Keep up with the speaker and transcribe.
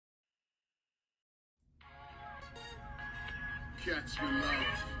Katzman love.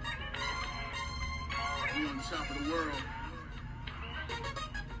 We on top of the world.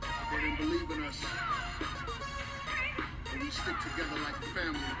 They didn't believe in us. But we stick together like a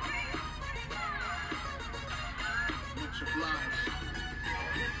family. Much obliged.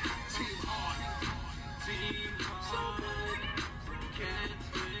 Team hard. Team hard. Can't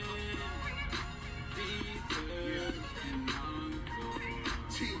win. Deeper and uncle.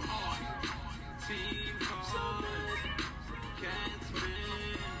 Team hard. Team hard. Can't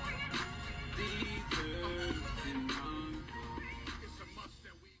win. Deeper and uncle. It's a must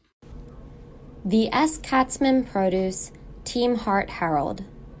that we. The S. Katzman Produce Team Heart Herald,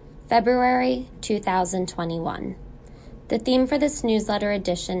 February 2021. The theme for this newsletter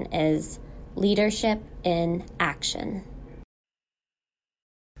edition is Leadership in Action.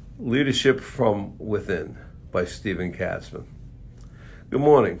 Leadership from Within by Stephen Katzman. Good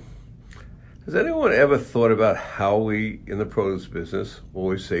morning. Has anyone ever thought about how we in the produce business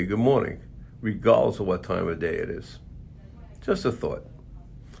always say good morning, regardless of what time of day it is? Just a thought.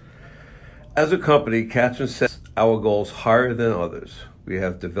 As a company, Katzman sets our goals higher than others. We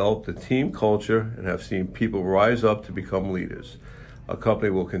have developed a team culture and have seen people rise up to become leaders. Our company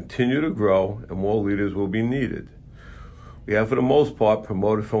will continue to grow and more leaders will be needed. We have, for the most part,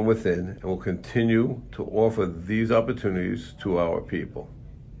 promoted from within and will continue to offer these opportunities to our people.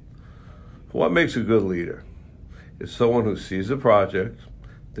 What makes a good leader? It's someone who sees a project,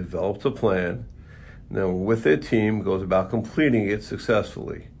 develops a plan, and then with their team goes about completing it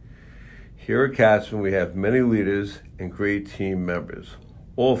successfully. Here at Katzman, we have many leaders and great team members,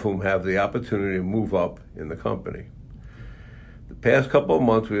 all of whom have the opportunity to move up in the company. The past couple of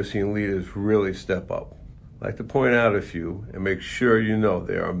months, we have seen leaders really step up. I'd like to point out a few and make sure you know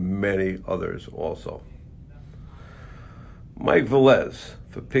there are many others also. Mike Velez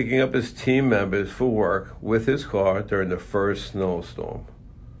for picking up his team members for work with his car during the first snowstorm.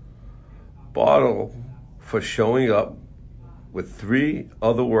 Bartle for showing up with 3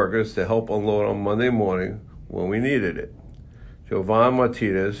 other workers to help unload on Monday morning when we needed it. Jovan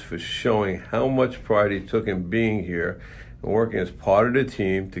Martinez for showing how much pride he took in being here and working as part of the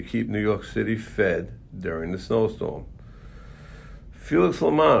team to keep New York City fed during the snowstorm. Felix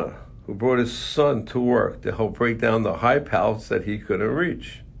Lamana, who brought his son to work to help break down the high pallets that he couldn't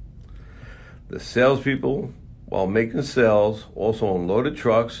reach. The salespeople, while making sales, also unloaded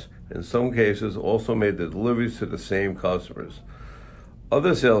trucks, in some cases also made the deliveries to the same customers.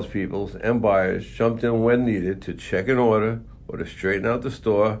 Other salespeople and buyers jumped in when needed to check an order or to straighten out the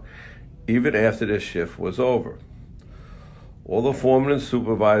store, even after their shift was over. All the foremen and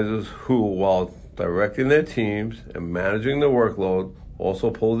supervisors who, while directing their teams and managing the workload, also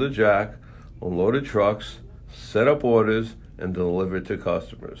pulled the jack, unloaded trucks, set up orders, and delivered to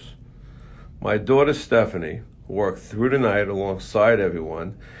customers. My daughter Stephanie, who worked through the night alongside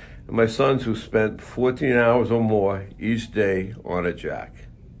everyone, and my sons who spent 14 hours or more each day on a jack.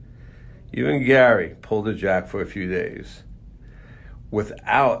 Even Gary pulled a jack for a few days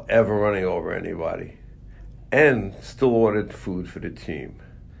without ever running over anybody, and still ordered food for the team.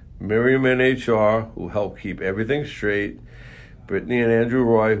 Miriam in HR, who helped keep everything straight, Brittany and Andrew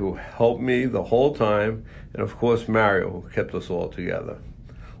Roy, who helped me the whole time, and of course Mario, who kept us all together.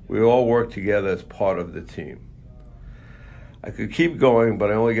 We all worked together as part of the team. I could keep going,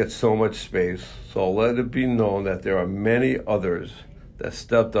 but I only get so much space, so I'll let it be known that there are many others that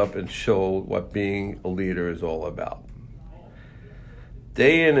stepped up and showed what being a leader is all about.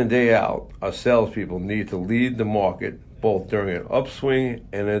 Day in and day out, our salespeople need to lead the market both during an upswing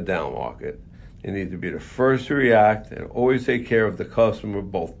and a down market. They need to be the first to react and always take care of the customer,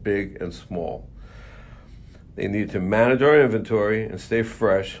 both big and small. They need to manage our inventory and stay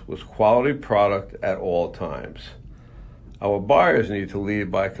fresh with quality product at all times. Our buyers need to lead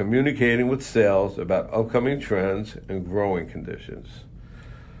by communicating with sales about upcoming trends and growing conditions.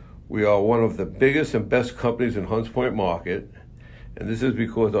 We are one of the biggest and best companies in Hunts Point Market, and this is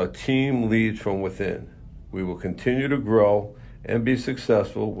because our team leads from within. We will continue to grow and be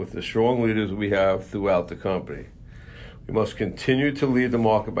successful with the strong leaders we have throughout the company. We must continue to lead the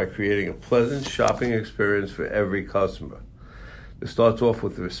market by creating a pleasant shopping experience for every customer. This starts off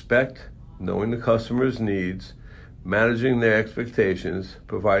with respect, knowing the customer's needs, managing their expectations,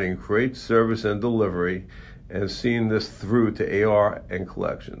 providing great service and delivery, and seeing this through to AR and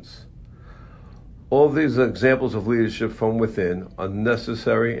collections. All of these examples of leadership from within are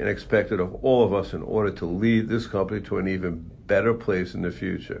necessary and expected of all of us in order to lead this company to an even better place in the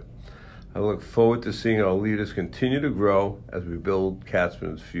future. I look forward to seeing our leaders continue to grow as we build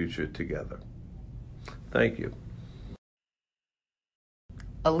Katzman's future together. Thank you.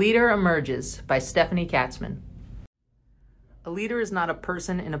 A Leader Emerges by Stephanie Katzman. A leader is not a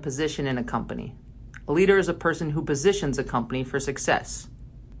person in a position in a company. A leader is a person who positions a company for success.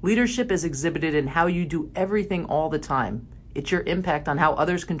 Leadership is exhibited in how you do everything all the time. It's your impact on how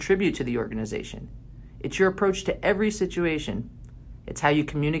others contribute to the organization. It's your approach to every situation. It's how you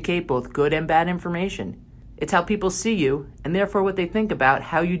communicate both good and bad information. It's how people see you, and therefore what they think about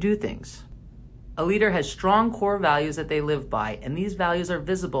how you do things. A leader has strong core values that they live by, and these values are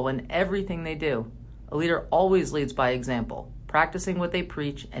visible in everything they do. A leader always leads by example, practicing what they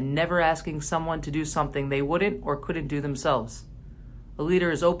preach and never asking someone to do something they wouldn't or couldn't do themselves. A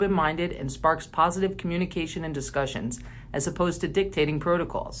leader is open-minded and sparks positive communication and discussions, as opposed to dictating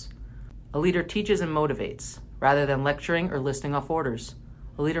protocols. A leader teaches and motivates, rather than lecturing or listing off orders.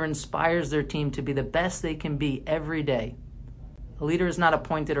 A leader inspires their team to be the best they can be every day. A leader is not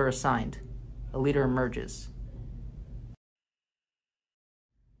appointed or assigned. A leader emerges.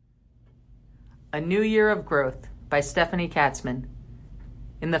 A New Year of Growth by Stephanie Katzman.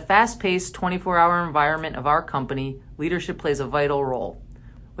 In the fast-paced 24-hour environment of our company, leadership plays a vital role.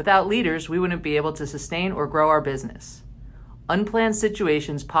 Without leaders, we wouldn't be able to sustain or grow our business. Unplanned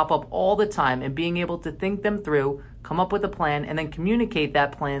situations pop up all the time, and being able to think them through, come up with a plan, and then communicate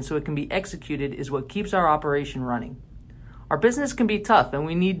that plan so it can be executed is what keeps our operation running. Our business can be tough, and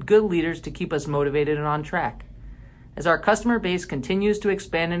we need good leaders to keep us motivated and on track. As our customer base continues to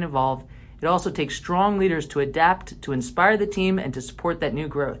expand and evolve, it also takes strong leaders to adapt, to inspire the team, and to support that new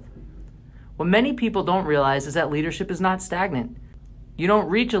growth. What many people don't realize is that leadership is not stagnant. You don't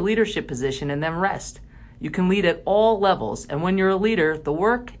reach a leadership position and then rest. You can lead at all levels, and when you're a leader, the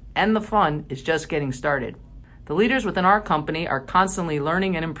work and the fun is just getting started. The leaders within our company are constantly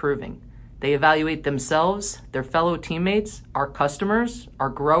learning and improving. They evaluate themselves, their fellow teammates, our customers, our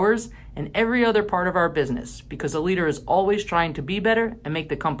growers, and every other part of our business, because a leader is always trying to be better and make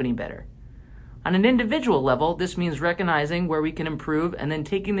the company better. On an individual level, this means recognizing where we can improve and then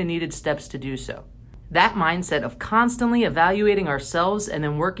taking the needed steps to do so. That mindset of constantly evaluating ourselves and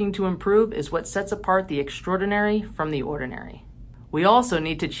then working to improve is what sets apart the extraordinary from the ordinary. We also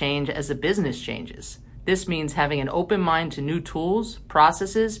need to change as the business changes. This means having an open mind to new tools,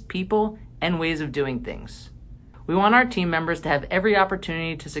 processes, people, and ways of doing things. We want our team members to have every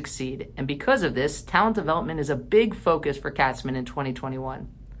opportunity to succeed, and because of this, talent development is a big focus for Katzman in 2021.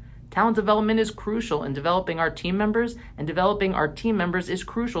 Talent development is crucial in developing our team members, and developing our team members is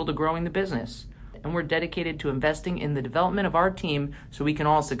crucial to growing the business. And we're dedicated to investing in the development of our team so we can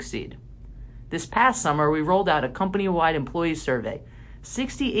all succeed. This past summer, we rolled out a company-wide employee survey.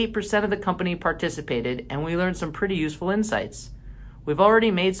 68% of the company participated, and we learned some pretty useful insights. We've already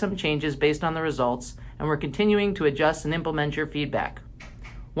made some changes based on the results, and we're continuing to adjust and implement your feedback.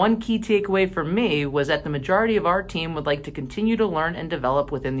 One key takeaway for me was that the majority of our team would like to continue to learn and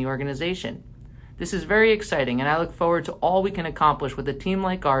develop within the organization. This is very exciting, and I look forward to all we can accomplish with a team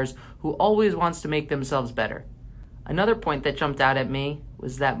like ours who always wants to make themselves better. Another point that jumped out at me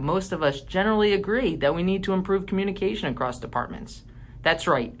was that most of us generally agree that we need to improve communication across departments. That's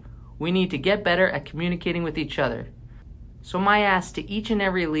right, we need to get better at communicating with each other. So my ask to each and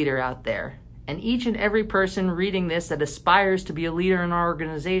every leader out there, and each and every person reading this that aspires to be a leader in our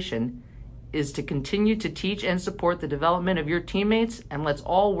organization, is to continue to teach and support the development of your teammates, and let's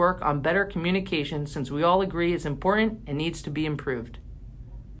all work on better communication since we all agree it's important and needs to be improved.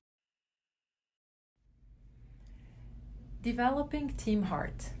 Developing Team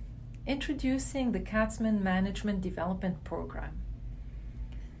Heart. Introducing the Katzman Management Development Program.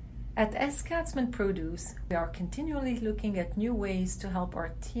 At S. Katzman Produce, we are continually looking at new ways to help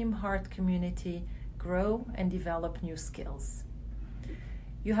our Team Heart community grow and develop new skills.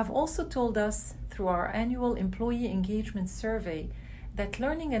 You have also told us through our annual employee engagement survey that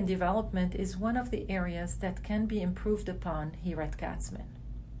learning and development is one of the areas that can be improved upon here at Katzman.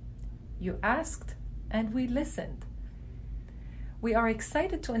 You asked, and we listened. We are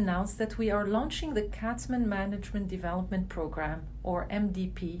excited to announce that we are launching the Katzman Management Development Program, or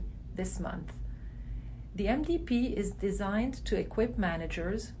MDP, this month. The MDP is designed to equip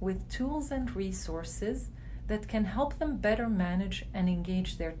managers with tools and resources that can help them better manage and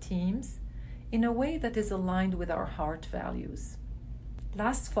engage their teams in a way that is aligned with our heart values.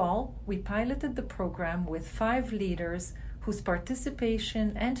 Last fall, we piloted the program with 5 leaders whose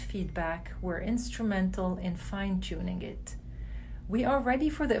participation and feedback were instrumental in fine-tuning it. We are ready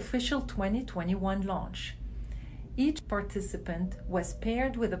for the official 2021 launch. Each participant was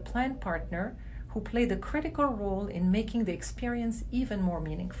paired with a plan partner who played a critical role in making the experience even more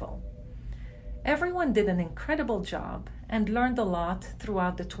meaningful. Everyone did an incredible job and learned a lot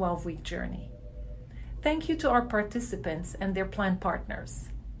throughout the 12-week journey. Thank you to our participants and their plan partners,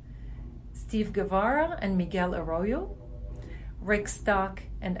 Steve Guevara and Miguel Arroyo, Rick Stock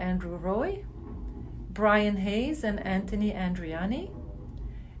and Andrew Roy, Brian Hayes and Anthony Andriani,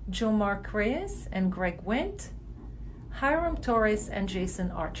 Joe Mark Reyes and Greg Wendt, Hiram Torres and Jason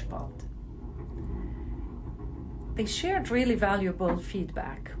Archibald. They shared really valuable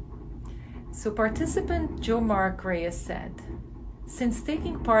feedback. So participant Joe Mark Reyes said, "Since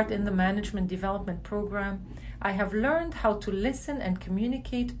taking part in the management development program, I have learned how to listen and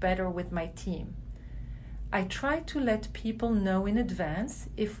communicate better with my team. I try to let people know in advance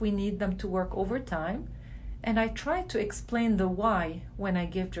if we need them to work overtime, and I try to explain the why when I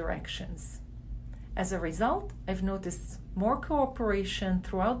give directions. As a result, I've noticed more cooperation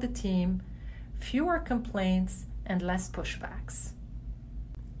throughout the team, fewer complaints, and less pushbacks."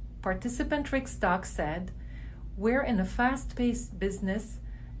 Participant Rick Stock said, "We're in a fast-paced business,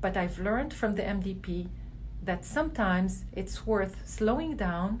 but I've learned from the MDP that sometimes it's worth slowing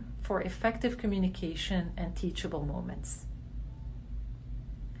down for effective communication and teachable moments."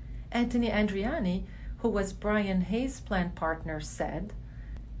 Anthony Andriani, who was Brian Hayes' plan partner, said,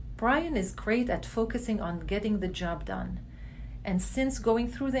 "Brian is great at focusing on getting the job done, and since going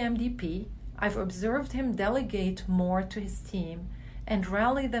through the MDP, I've observed him delegate more to his team and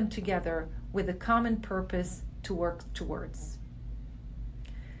rally them together with a common purpose to work towards."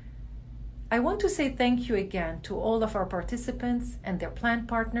 I want to say thank you again to all of our participants and their plan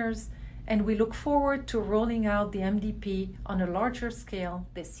partners, and we look forward to rolling out the MDP on a larger scale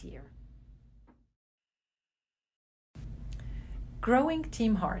this year. Growing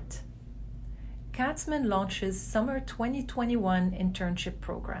Team Heart. Katzman launches Summer 2021 Internship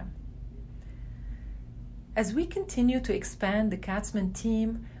Program. As we continue to expand the Katzman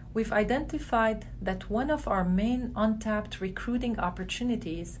team, we've identified that one of our main untapped recruiting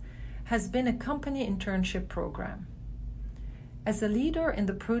opportunities has been a company internship program. As a leader in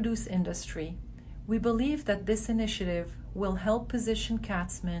the produce industry, we believe that this initiative will help position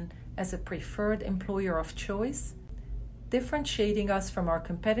Katzman as a preferred employer of choice, differentiating us from our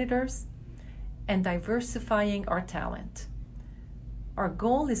competitors, and diversifying our talent. Our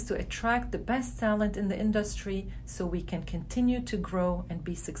goal is to attract the best talent in the industry so we can continue to grow and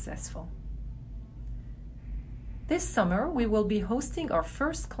be successful. This summer, we will be hosting our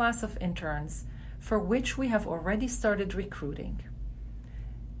first class of interns, for which we have already started recruiting.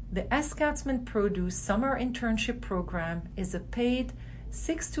 The S. Katzman Produce Summer Internship Program is a paid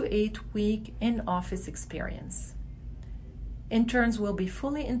 6 to 8 week in-office experience. Interns will be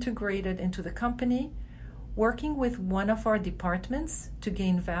fully integrated into the company, working with one of our departments to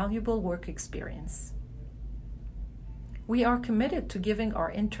gain valuable work experience. We are committed to giving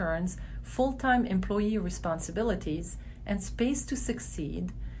our interns full-time employee responsibilities and space to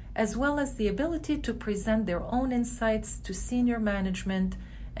succeed, as well as the ability to present their own insights to senior management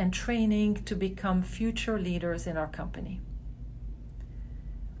and training to become future leaders in our company.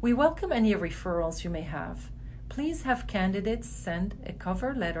 We welcome any referrals you may have. Please have candidates send a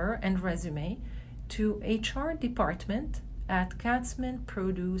cover letter and resume to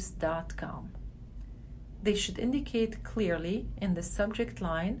hrdepartment@katzmanproduce.com. They should indicate clearly in the subject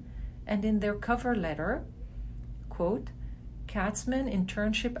line and in their cover letter, quote, "Katzman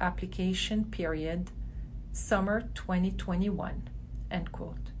Internship Application Period, Summer 2021, end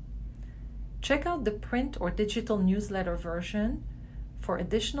quote. Check out the print or digital newsletter version for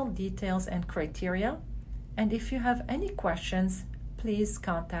additional details and criteria, and if you have any questions, please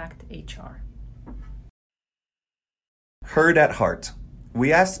contact HR. Heard at Heart.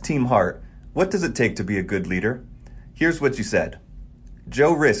 We asked Team Heart, what does it take to be a good leader? Here's what you said.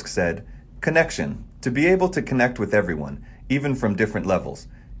 Joe Risk said, connection, to be able to connect with everyone, even from different levels.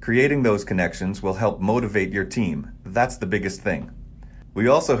 Creating those connections will help motivate your team. That's the biggest thing. We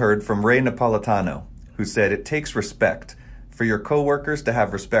also heard from Ray Napolitano, who said it takes respect for your coworkers to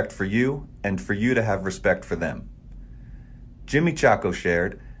have respect for you and for you to have respect for them. Jimmy Chaco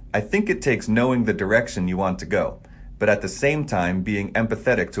shared, I think it takes knowing the direction you want to go, but at the same time being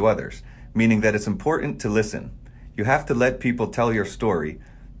empathetic to others, meaning that it's important to listen. You have to let people tell your story,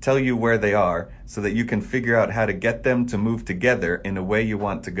 tell you where they are, so that you can figure out how to get them to move together in a way you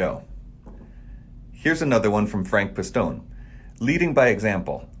want to go. Here's another one from Frank Pistone. Leading by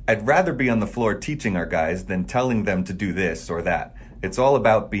example. I'd rather be on the floor teaching our guys than telling them to do this or that. It's all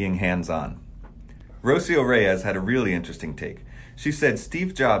about being hands-on. Rocio Reyes had a really interesting take. She said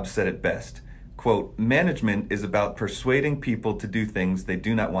Steve Jobs said it best. Quote, management is about persuading people to do things they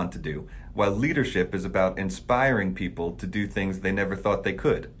do not want to do, while leadership is about inspiring people to do things they never thought they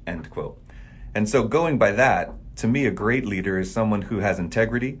could, end quote. And so going by that, to me, a great leader is someone who has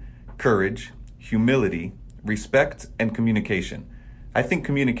integrity, courage, humility, respect, and communication. I think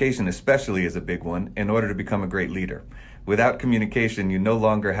communication especially is a big one in order to become a great leader. Without communication, you no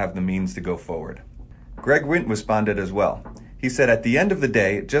longer have the means to go forward. Greg Wint responded as well. He said, at the end of the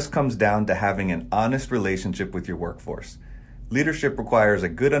day, it just comes down to having an honest relationship with your workforce. Leadership requires a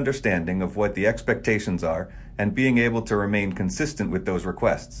good understanding of what the expectations are and being able to remain consistent with those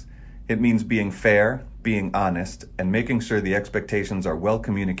requests. It means being fair, being honest, and making sure the expectations are well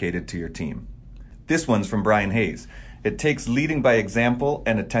communicated to your team. This one's from Brian Hayes. It takes leading by example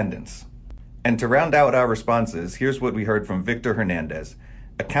and attendance. And to round out our responses, here's what we heard from Victor Hernandez.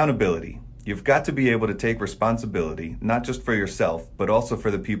 Accountability. You've got to be able to take responsibility, not just for yourself, but also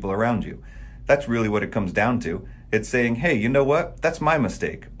for the people around you. That's really what it comes down to. It's saying, hey, you know what? That's my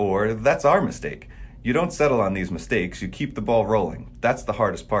mistake, or that's our mistake. You don't settle on these mistakes, you keep the ball rolling. That's the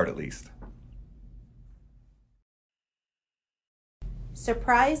hardest part, at least.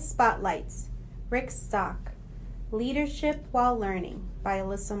 Surprise Spotlights. Rick Stock. Leadership While Learning by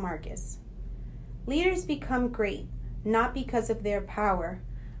Alyssa Marcus. Leaders become great, not because of their power,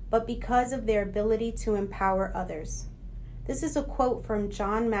 but because of their ability to empower others. This is a quote from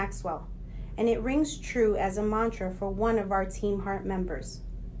John Maxwell, and it rings true as a mantra for one of our Team Heart members.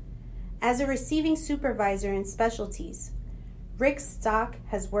 As a receiving supervisor in specialties, Rick Stock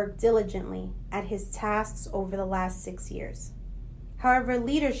has worked diligently at his tasks over the last 6 years. However,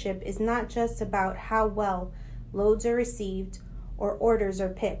 leadership is not just about how well loads are received or orders are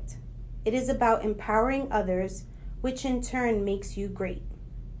picked. It is about empowering others, which in turn makes you great.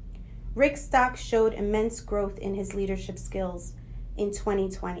 Rick Stock showed immense growth in his leadership skills in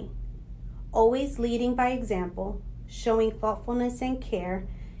 2020, always leading by example, showing thoughtfulness and care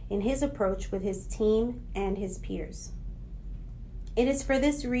in his approach with his team and his peers. It is for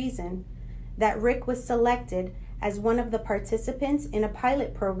this reason that Rick was selected as one of the participants in a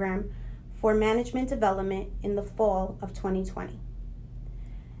pilot program for management development in the fall of 2020.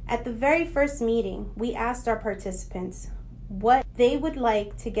 At the very first meeting, we asked our participants what they would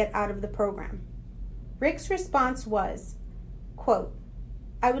like to get out of the program. Rick's response was, quote,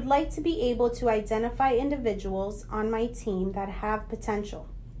 I would like to be able to identify individuals on my team that have potential.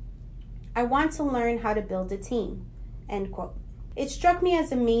 I want to learn how to build a team, end quote. It struck me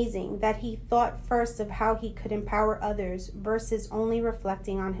as amazing that he thought first of how he could empower others versus only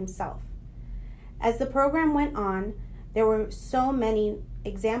reflecting on himself. As the program went on, there were so many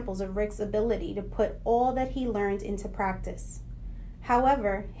examples of Rick's ability to put all that he learned into practice.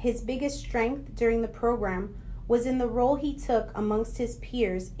 However, his biggest strength during the program was in the role he took amongst his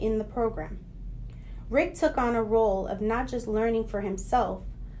peers in the program. Rick took on a role of not just learning for himself,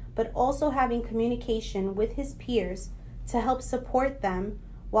 but also having communication with his peers to help support them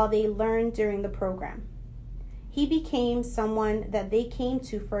while they learned during the program. He became someone that they came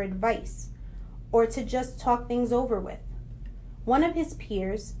to for advice or to just talk things over with. One of his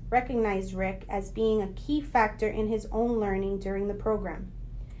peers recognized Rick as being a key factor in his own learning during the program.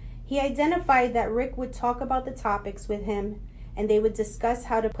 He identified that Rick would talk about the topics with him and they would discuss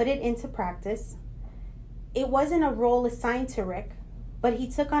how to put it into practice. It wasn't a role assigned to Rick, but he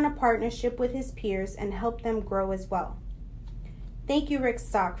took on a partnership with his peers and helped them grow as well. Thank you, Rick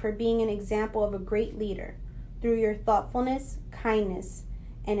Stock, for being an example of a great leader through your thoughtfulness, kindness,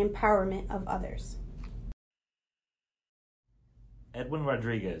 and empowerment of others. Edwin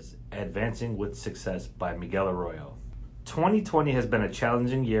Rodriguez, Advancing with Success by Miguel Arroyo. 2020 has been a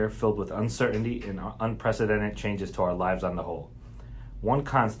challenging year filled with uncertainty and unprecedented changes to our lives on the whole. One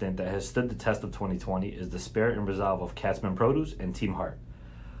constant that has stood the test of 2020 is the spirit and resolve of Katzman Produce and Team Heart.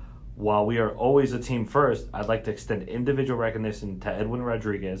 While we are always a team first, I'd like to extend individual recognition to Edwin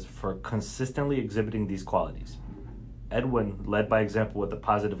Rodriguez for consistently exhibiting these qualities. Edwin led by example with a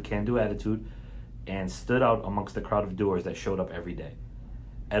positive can-do attitude and stood out amongst the crowd of doers that showed up every day.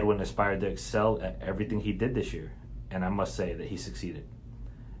 Edwin aspired to excel at everything he did this year, and I must say that he succeeded.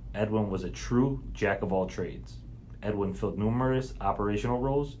 Edwin was a true jack of all trades. Edwin filled numerous operational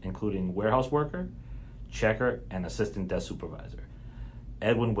roles, including warehouse worker, checker, and assistant desk supervisor.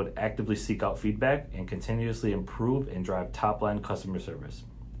 Edwin would actively seek out feedback and continuously improve and drive top-line customer service.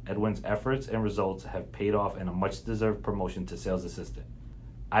 Edwin's efforts and results have paid off in a much-deserved promotion to sales assistant.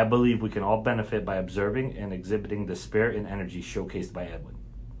 I believe we can all benefit by observing and exhibiting the spirit and energy showcased by Edwin.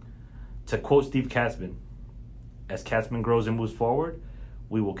 To quote Steve Katzman, as Katzman grows and moves forward,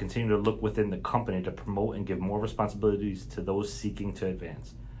 we will continue to look within the company to promote and give more responsibilities to those seeking to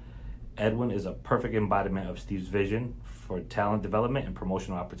advance. Edwin is a perfect embodiment of Steve's vision for talent development and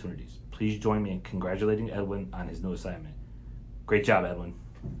promotional opportunities. Please join me in congratulating Edwin on his new assignment. Great job, Edwin.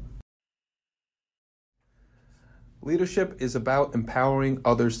 Leadership is about empowering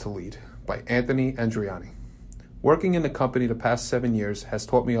others to lead by Anthony Andriani. Working in the company the past 7 years has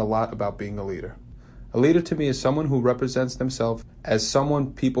taught me a lot about being a leader. A leader to me is someone who represents themselves as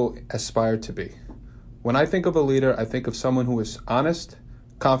someone people aspire to be. When I think of a leader, I think of someone who is honest,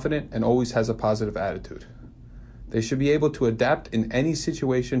 confident, and always has a positive attitude. They should be able to adapt in any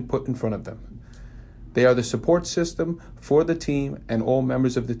situation put in front of them. They are the support system for the team, and all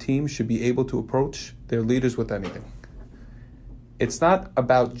members of the team should be able to approach their leaders with anything. It's not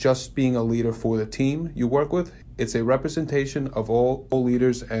about just being a leader for the team you work with. It's a representation of all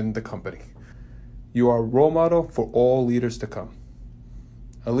leaders and the company. You are a role model for all leaders to come.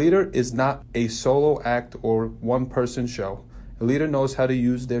 A leader is not a solo act or one-person show. A leader knows how to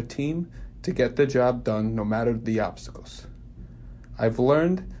use their team to get the job done no matter the obstacles. I've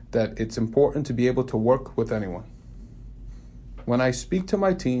learned that it's important to be able to work with anyone. When I speak to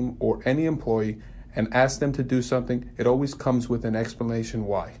my team or any employee and ask them to do something, it always comes with an explanation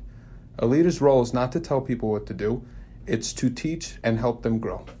why. A leader's role is not to tell people what to do, it's to teach and help them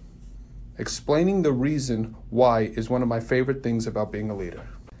grow. Explaining the reason why is one of my favorite things about being a leader.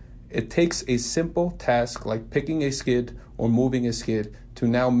 It takes a simple task like picking a skid or moving a skid to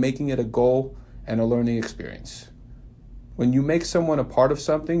now making it a goal and a learning experience. When you make someone a part of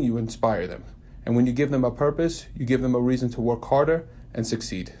something, you inspire them. And when you give them a purpose, you give them a reason to work harder and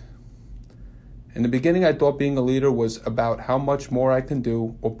succeed. In the beginning, I thought being a leader was about how much more I can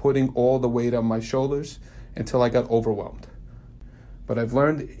do or putting all the weight on my shoulders until I got overwhelmed. But I've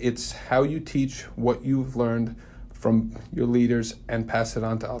learned it's how you teach what you've learned from your leaders and pass it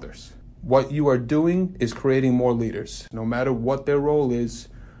on to others. What you are doing is creating more leaders. No matter what their role is,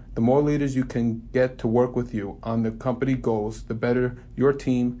 the more leaders you can get to work with you on the company goals, the better your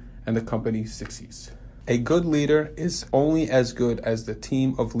team and the company succeeds. A good leader is only as good as the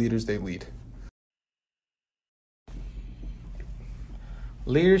team of leaders they lead.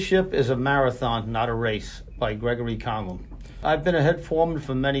 Leadership is a marathon, not a race, by Gregory Conlon. I've been a head foreman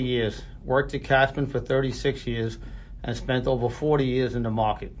for many years, worked at Katzman for 36 years, and spent over 40 years in the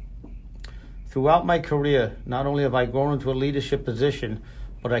market. Throughout my career, not only have I grown into a leadership position,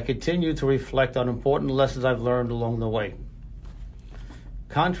 but I continue to reflect on important lessons I've learned along the way.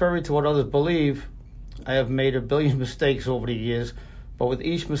 Contrary to what others believe, I have made a billion mistakes over the years, but with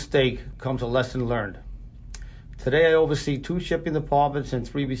each mistake comes a lesson learned. Today I oversee 2 shipping departments and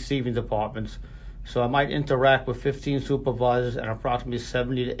 3 receiving departments, so I might interact with 15 supervisors and approximately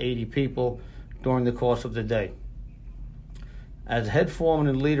 70 to 80 people during the course of the day. As head foreman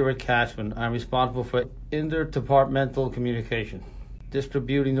and leader at Katzman, I'm responsible for interdepartmental communication,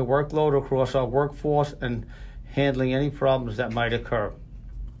 distributing the workload across our workforce and handling any problems that might occur.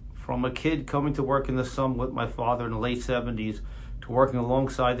 From a kid coming to work in the summer with my father in the late 70s to working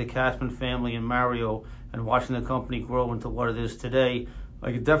alongside the Katzman family in Mario and watching the company grow into what it is today,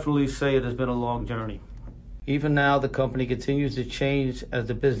 I could definitely say it has been a long journey. Even now, the company continues to change as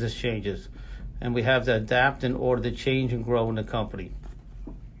the business changes, and we have to adapt in order to change and grow in the company.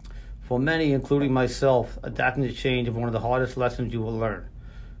 For many, including myself, adapting to change is one of the hardest lessons you will learn,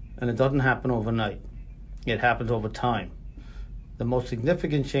 and it doesn't happen overnight. It happens over time. The most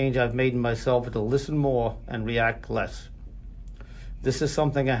significant change I've made in myself is to listen more and react less. This is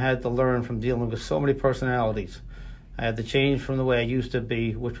something I had to learn from dealing with so many personalities. I had to change from the way I used to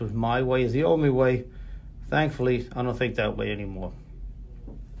be, which was my way is the only way. Thankfully, I don't think that way anymore.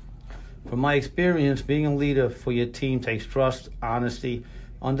 From my experience, being a leader for your team takes trust, honesty,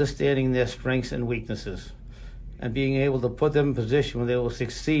 understanding their strengths and weaknesses, and being able to put them in a position where they will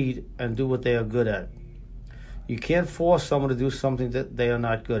succeed and do what they are good at. You can't force someone to do something that they are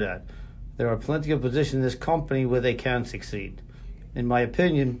not good at. There are plenty of positions in this company where they can succeed. In my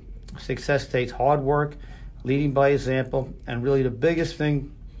opinion, success takes hard work, leading by example, and really the biggest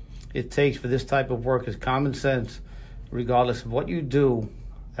thing it takes for this type of work is common sense. Regardless of what you do,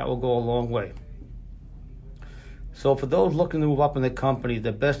 that will go a long way. So for those looking to move up in the company,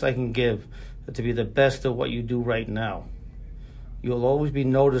 the best I can give is to be the best at what you do right now. You'll always be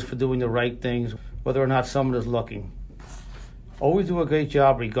noticed for doing the right things, whether or not someone is looking. Always do a great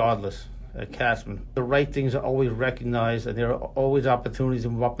job regardless. At Katzman, the right things are always recognized, and there are always opportunities to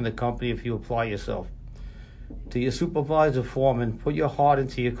move up in the company if you apply yourself. To your supervisor, foreman, put your heart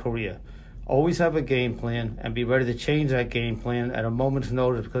into your career. Always have a game plan and be ready to change that game plan at a moment's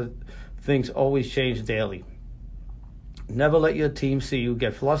notice because things always change daily. Never let your team see you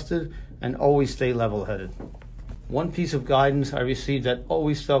get flustered and always stay level-headed. One piece of guidance I received that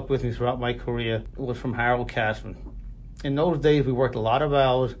always stuck with me throughout my career was from Harold Katzman. In those days, we worked a lot of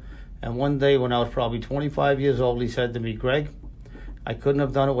hours, and one day when I was probably 25 years old, he said to me, "Greg, I couldn't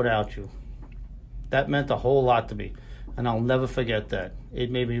have done it without you." That meant a whole lot to me, and I'll never forget that. It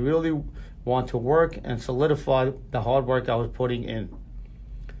made me really want to work and solidify the hard work I was putting in.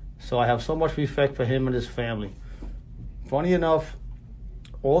 so I have so much respect for him and his family. Funny enough,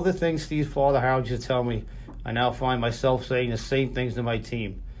 all the things Steve's father Harold used to tell me, I now find myself saying the same things to my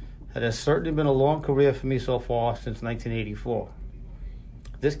team. It has certainly been a long career for me so far since 1984.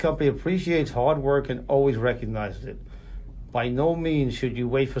 This company appreciates hard work and always recognizes it. By no means should you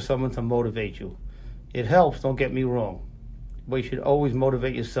wait for someone to motivate you. It helps, don't get me wrong, but you should always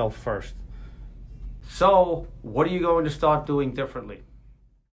motivate yourself first. So, what are you going to start doing differently?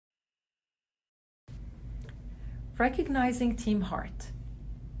 Recognizing Team Heart.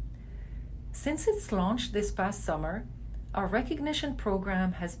 Since its launch this past summer, our recognition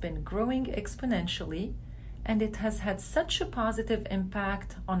program has been growing exponentially, and it has had such a positive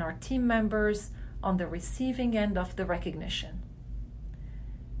impact on our team members on the receiving end of the recognition.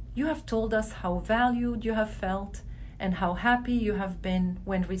 You have told us how valued you have felt and how happy you have been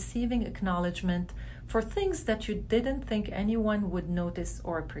when receiving acknowledgement for things that you didn't think anyone would notice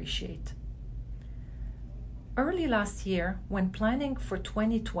or appreciate. Early last year, when planning for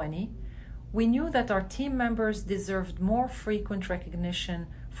 2020, we knew that our team members deserved more frequent recognition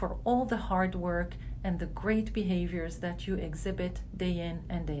for all the hard work and the great behaviors that you exhibit day in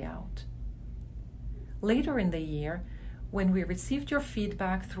and day out. Later in the year, when we received your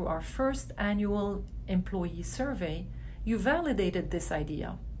feedback through our first annual employee survey, you validated this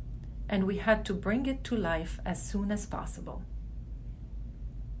idea, and we had to bring it to life as soon as possible.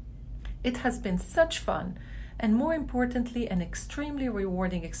 It has been such fun, and more importantly, an extremely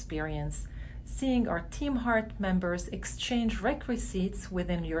rewarding experience, seeing our Team Heart members exchange rec receipts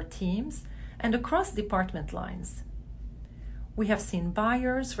within your teams and across department lines. We have seen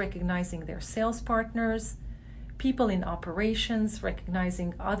buyers recognizing their sales partners, people in operations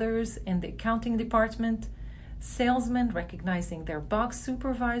recognizing others in the accounting department, salesmen recognizing their box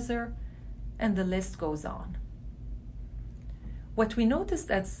supervisor, and the list goes on. What we noticed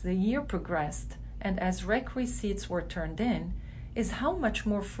as the year progressed and as rec receipts were turned in is how much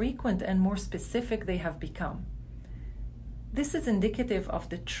more frequent and more specific they have become. This is indicative of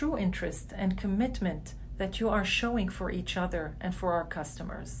the true interest and commitment that you are showing for each other and for our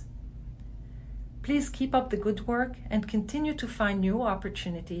customers. Please keep up the good work and continue to find new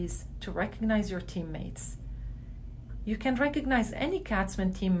opportunities to recognize your teammates. You can recognize any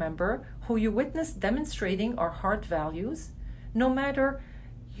Katzman team member who you witness demonstrating our heart values, no matter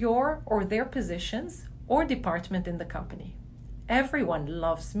your or their positions or department in the company. Everyone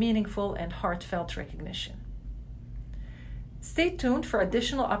loves meaningful and heartfelt recognition. Stay tuned for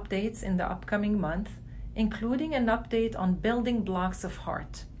additional updates in the upcoming month, including an update on building blocks of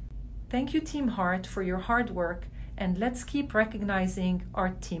heart. Thank you, Team Heart, for your hard work, and let's keep recognizing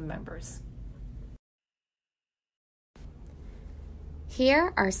our team members.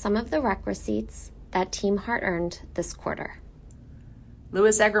 Here are some of the rec receipts that Team Heart earned this quarter.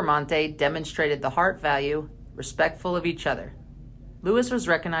 Louis Agramonte demonstrated the heart value, respectful of each other. Louis was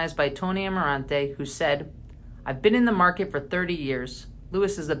recognized by Tony Amarante, who said, "I've been in the market for 30 years.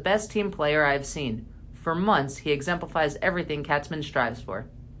 Louis is the best team player I have seen. For months, he exemplifies everything Katzman strives for."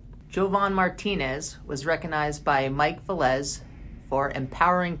 Jovan Martinez was recognized by Mike Velez for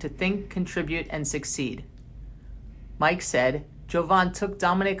empowering to think, contribute, and succeed. Mike said, Jovan took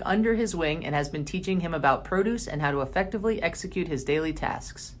Dominic under his wing and has been teaching him about produce and how to effectively execute his daily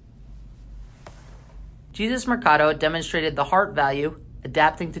tasks. Jesus Mercado demonstrated the heart value,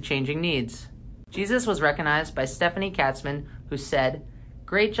 adapting to changing needs. Jesus was recognized by Stephanie Katzman, who said,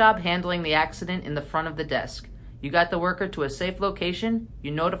 "Great job handling the accident in the front of the desk. You got the worker to a safe location,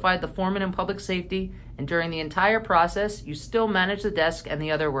 you notified the foreman in public safety, and during the entire process, you still managed the desk and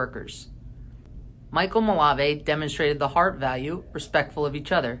the other workers." Michael Malave demonstrated the heart value, respectful of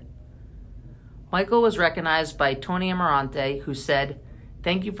each other. Michael was recognized by Tony Amarante, who said,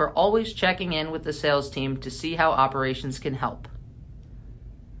 "Thank you for always checking in with the sales team to see how operations can help."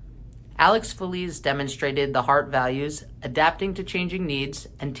 Alex Feliz demonstrated the heart values, adapting to changing needs,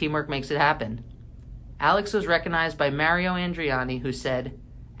 and teamwork makes it happen. Alex was recognized by Mario Andriani, who said,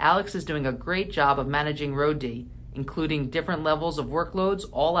 "Alex is doing a great job of managing Road D, including different levels of workloads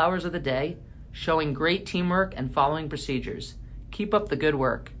all hours of the day, showing great teamwork and following procedures. Keep up the good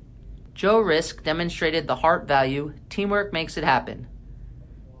work." Joe Risk demonstrated the heart value, teamwork makes it happen.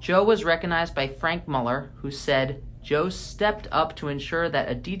 Joe was recognized by Frank Muller, who said, "Joe stepped up to ensure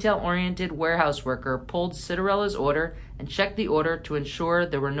that a detail-oriented warehouse worker pulled Citarella's order and checked the order to ensure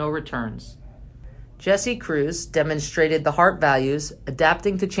there were no returns." Jesse Cruz demonstrated the heart values,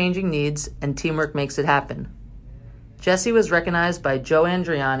 adapting to changing needs, and teamwork makes it happen. Jesse was recognized by Joe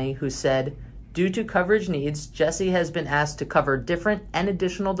Andriani, who said, "Due to coverage needs, Jesse has been asked to cover different and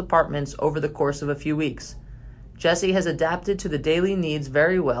additional departments over the course of a few weeks. Jesse has adapted to the daily needs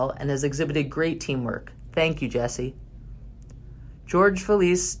very well and has exhibited great teamwork. Thank you, Jesse. George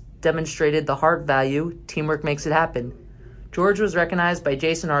Felice demonstrated the heart value, teamwork makes it happen. George was recognized by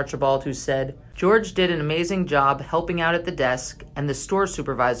Jason Archibald, who said, George did an amazing job helping out at the desk and the store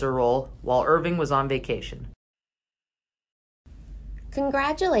supervisor role while Irving was on vacation.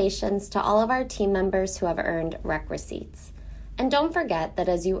 Congratulations to all of our team members who have earned rec receipts. And don't forget that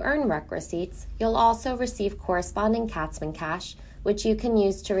as you earn rec receipts, you'll also receive corresponding Katzman cash, which you can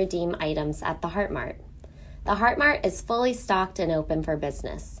use to redeem items at the Heart Mart. The Heart Mart is fully stocked and open for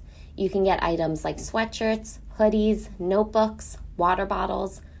business. You can get items like sweatshirts, hoodies, notebooks, water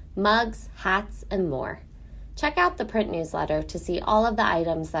bottles, mugs, hats, and more. Check out the print newsletter to see all of the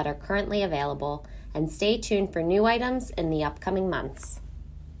items that are currently available, and stay tuned for new items in the upcoming months.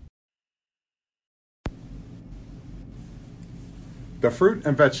 The Fruit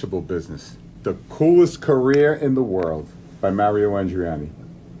and Vegetable Business, The Coolest Career in the World by Mario Andriani.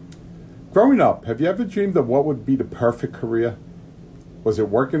 Growing up, have you ever dreamed of what would be the perfect career? Was it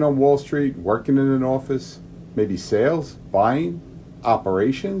working on Wall Street, working in an office, maybe sales, buying,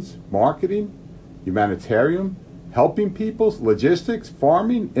 operations, marketing, humanitarian, helping people, logistics,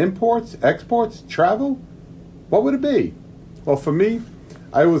 farming, imports, exports, travel? What would it be? Well, for me,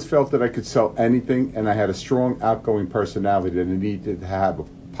 I always felt that I could sell anything, and I had a strong, outgoing personality that needed to have a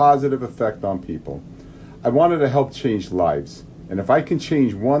positive effect on people. I wanted to help change lives, and if I can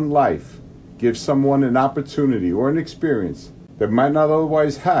change one life, give someone an opportunity or an experience that might not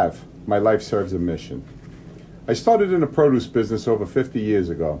otherwise have, my life serves a mission. I started in the produce business over 50 years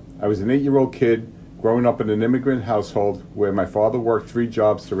ago. I was an 8-year-old kid growing up in an immigrant household where my father worked 3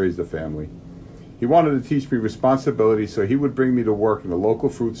 jobs to raise the family. He wanted to teach me responsibility, so he would bring me to work in a local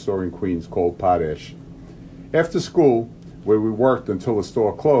fruit store in Queens called Potash. After school, where we worked until the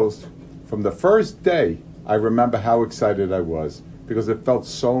store closed, from the first day, I remember how excited I was because it felt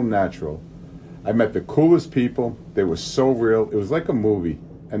so natural. I met the coolest people. They were so real. It was like a movie,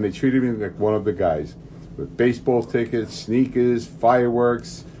 and they treated me like one of the guys, with baseball tickets, sneakers,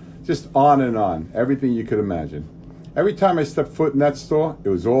 fireworks, just on and on, everything you could imagine. Every time I stepped foot in that store, it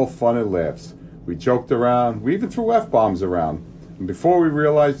was all fun and laughs. We joked around. We even threw F-bombs around. And before we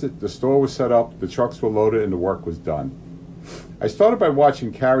realized it, the store was set up, the trucks were loaded, and the work was done. I started by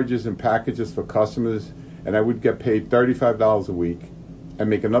watching carriages and packages for customers, and I would get paid $35 a week and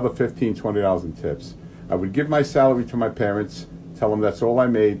make another $15, $20 in tips. I would give my salary to my parents, tell them that's all I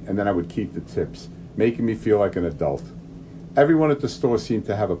made, and then I would keep the tips, making me feel like an adult. Everyone at the store seemed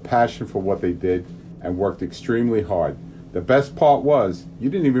to have a passion for what they did and worked extremely hard. The best part was, you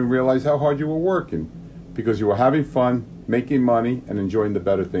didn't even realize how hard you were working because you were having fun, making money, and enjoying the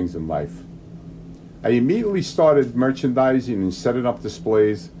better things in life. I immediately started merchandising and setting up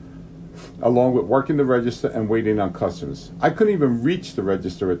displays, along with working the register and waiting on customers. I couldn't even reach the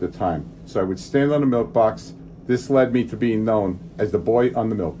register at the time, so I would stand on the milk box. This led me to being known as the boy on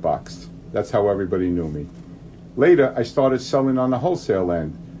the milk box. That's how everybody knew me. Later, I started selling on the wholesale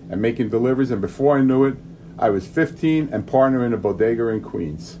end and making deliveries, and before I knew it, I was 15 and partnering in a bodega in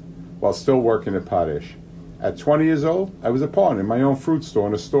Queens while still working at Potash. At 20 years old, I was a partner in my own fruit store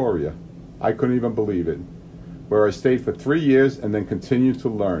in Astoria. I couldn't even believe it, where I stayed for 3 years and then continued to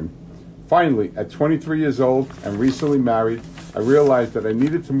learn. Finally, at 23 years old and recently married, I realized that I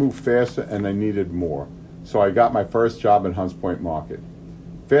needed to move faster and I needed more. So I got my first job in Hunts Point Market.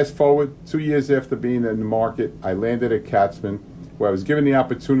 Fast forward, 2 years after being in the market, I landed at Katzman, where I was given the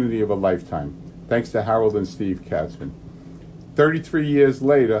opportunity of a lifetime, thanks to Harold and Steve Katzman. 33 years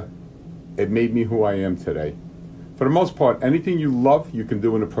later, it made me who I am today. For the most part, anything you love, you can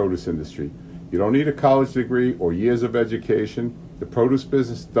do in the produce industry. You don't need a college degree or years of education. The produce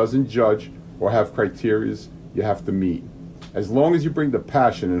business doesn't judge or have criteria you have to meet. As long as you bring the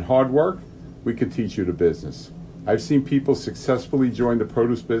passion and hard work, we can teach you the business. I've seen people successfully join the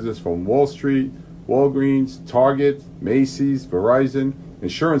produce business from Wall Street, Walgreens, Target, Macy's, Verizon,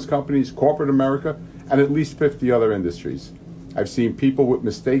 insurance companies, corporate America, and at least 50 other industries. I've seen people with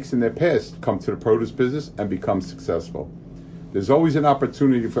mistakes in their past come to the produce business and become successful. There's always an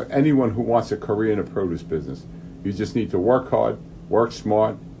opportunity for anyone who wants a career in the produce business. You just need to work hard, work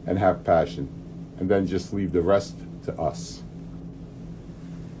smart, and have passion. And then just leave the rest to us.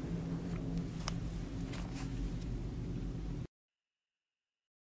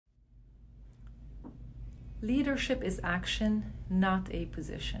 Leadership is action, not a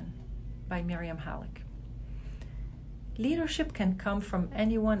position, by Miriam Halleck. Leadership can come from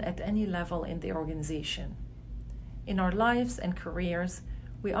anyone at any level in the organization. In our lives and careers,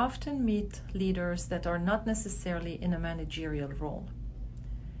 we often meet leaders that are not necessarily in a managerial role.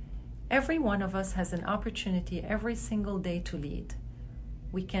 Every one of us has an opportunity every single day to lead.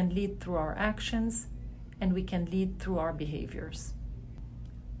 We can lead through our actions, and we can lead through our behaviors.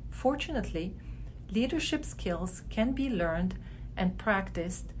 Fortunately, leadership skills can be learned and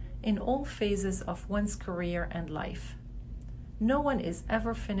practiced in all phases of one's career and life. No one is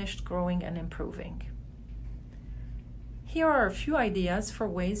ever finished growing and improving. Here are a few ideas for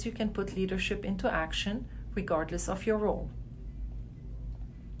ways you can put leadership into action regardless of your role.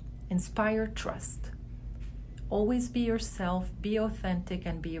 Inspire trust. Always be yourself, be authentic,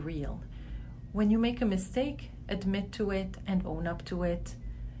 and be real. When you make a mistake, admit to it and own up to it.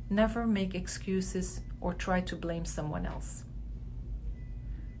 Never make excuses or try to blame someone else.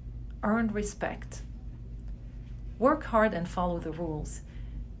 Earn respect. Work hard and follow the rules.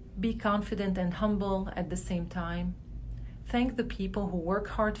 Be confident and humble at the same time. Thank the people who work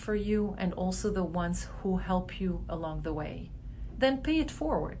hard for you and also the ones who help you along the way. Then pay it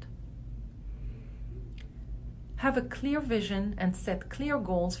forward. Have a clear vision and set clear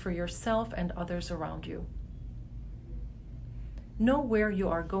goals for yourself and others around you. Know where you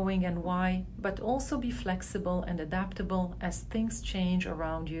are going and why, but also be flexible and adaptable as things change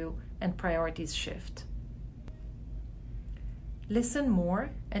around you and priorities shift. Listen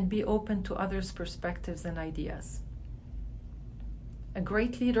more and be open to others' perspectives and ideas. A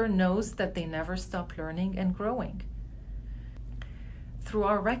great leader knows that they never stop learning and growing. Through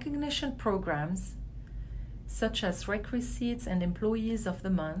our recognition programs, such as Rec Receipts and Employees of the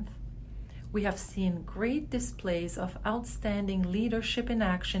Month, we have seen great displays of outstanding leadership in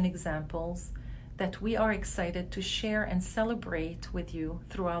action examples that we are excited to share and celebrate with you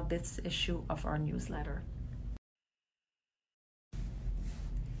throughout this issue of our newsletter.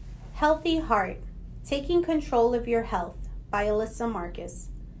 Healthy Heart, Taking Control of Your Health by Alyssa Marcus.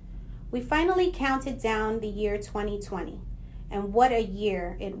 We finally counted down the year 2020, and what a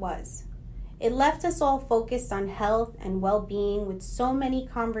year it was. It left us all focused on health and well-being with so many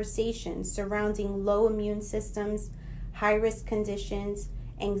conversations surrounding low immune systems, high-risk conditions,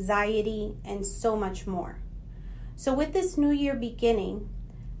 anxiety, and so much more. So with this new year beginning,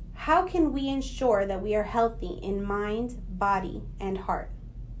 how can we ensure that we are healthy in mind, body, and heart?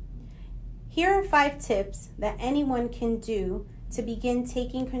 Here are 5 tips that anyone can do to begin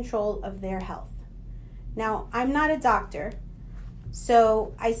taking control of their health. Now, I'm not a doctor,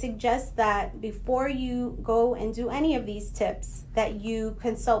 so I suggest that before you go and do any of these tips, that you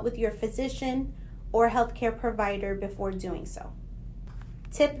consult with your physician or healthcare provider before doing so.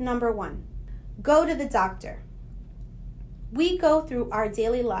 Tip number 1, go to the doctor. We go through our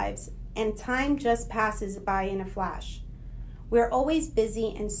daily lives and time just passes by in a flash. We're always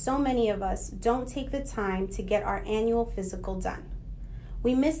busy and so many of us don't take the time to get our annual physical done.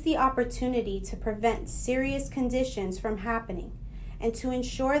 We miss the opportunity to prevent serious conditions from happening and to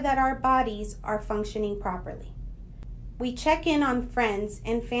ensure that our bodies are functioning properly. We check in on friends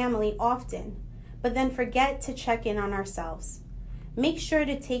and family often, but then forget to check in on ourselves. Make sure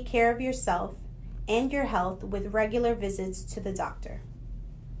to take care of yourself and your health with regular visits to the doctor.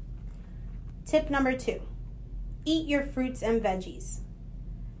 Tip number 2, eat your fruits and veggies.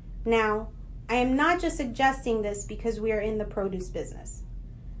 Now, I am not just suggesting this because we are in the produce business.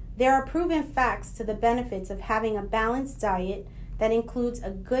 There are proven facts to the benefits of having a balanced diet that includes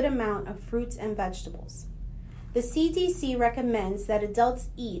a good amount of fruits and vegetables. The CDC recommends that adults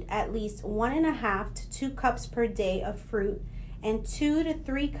eat at least 1.5 to 2 cups per day of fruit and 2 to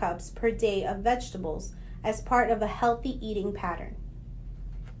 3 cups per day of vegetables as part of a healthy eating pattern.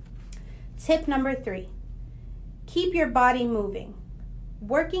 Tip number 3, keep your body moving.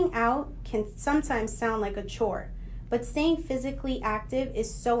 Working out can sometimes sound like a chore, but staying physically active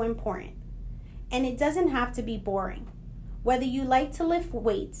is so important. And it doesn't have to be boring. Whether you like to lift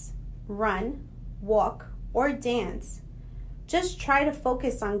weights, run, walk, or dance, just try to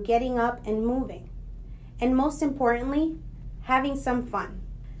focus on getting up and moving. And most importantly, having some fun.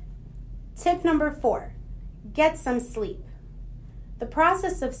 Tip number 4, get some sleep. The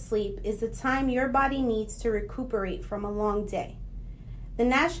process of sleep is the time your body needs to recuperate from a long day. The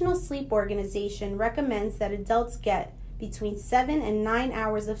National Sleep Organization recommends that adults get between 7 and 9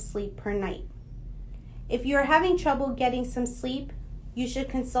 hours of sleep per night. If you are having trouble getting some sleep, you should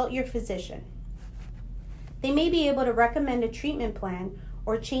consult your physician. They may be able to recommend a treatment plan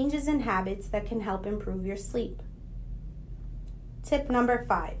or changes in habits that can help improve your sleep. Tip number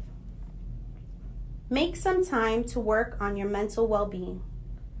 5, make some time to work on your mental well-being.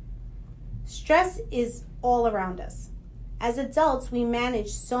 Stress is all around us. As adults, we manage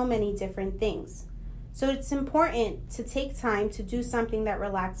so many different things, so it's important to take time to do something that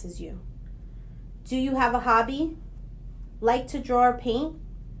relaxes you. Do you have a hobby? Like to draw or paint?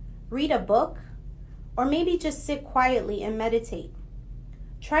 read a book, or maybe just sit quietly and meditate.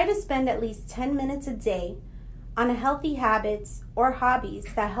 Try to spend at least 10 minutes a day on healthy habits or hobbies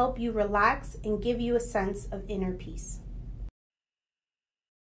that help you relax and give you a sense of inner peace.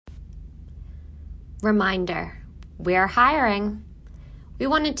 Reminder, we're hiring. We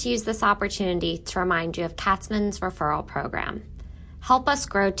wanted to use this opportunity to remind you of Katzman's referral program. Help us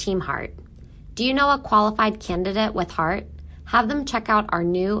grow Team Heart. Do you know a qualified candidate with heart? Have them check out our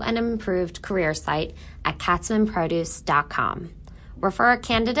new and improved career site at katzmanproduce.com. Refer a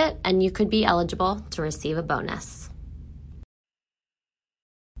candidate and you could be eligible to receive a bonus.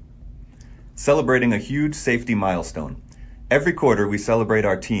 Celebrating a huge safety milestone. Every quarter, we celebrate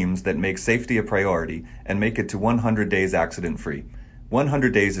our teams that make safety a priority and make it to 100 days accident-free.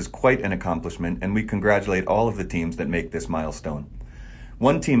 100 days is quite an accomplishment, and we congratulate all of the teams that make this milestone.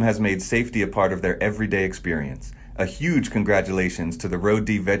 One team has made safety a part of their everyday experience. A huge congratulations to the Road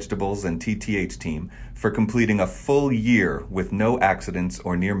D Vegetables and TTH team for completing a full year with no accidents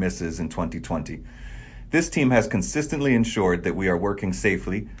or near misses in 2020. This team has consistently ensured that we are working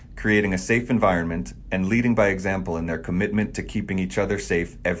safely, creating a safe environment, and leading by example in their commitment to keeping each other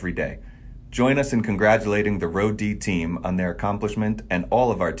safe every day. Join us in congratulating the Road D team on their accomplishment and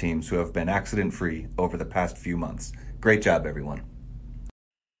all of our teams who have been accident-free over the past few months. Great job, everyone.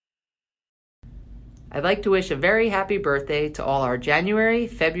 I'd like to wish a very happy birthday to all our January,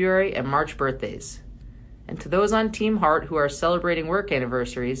 February, and March birthdays. And to those on Team Heart who are celebrating work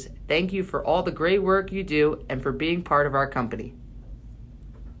anniversaries, thank you for all the great work you do and for being part of our company.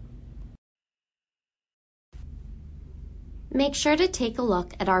 Make sure to take a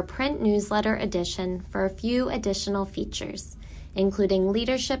look at our print newsletter edition for a few additional features, including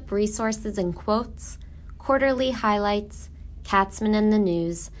leadership resources and quotes, quarterly highlights, Katzman in the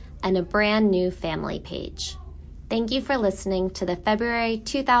News, and a brand new family page. Thank you for listening to the February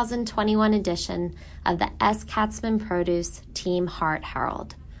 2021 edition of the S. Katzman Produce Team Heart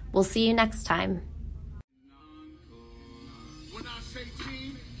Herald. We'll see you next time. When I say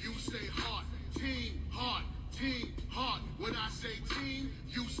team, you say heart. Team, heart, team, heart. When I say team,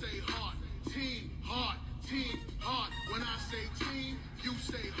 you say heart. Team, heart, team, heart. When I say team, you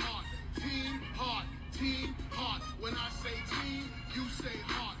say heart. Team, heart, team, heart. When I say team, you say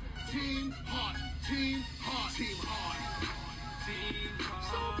heart. Team, heart, team, heart, team, heart.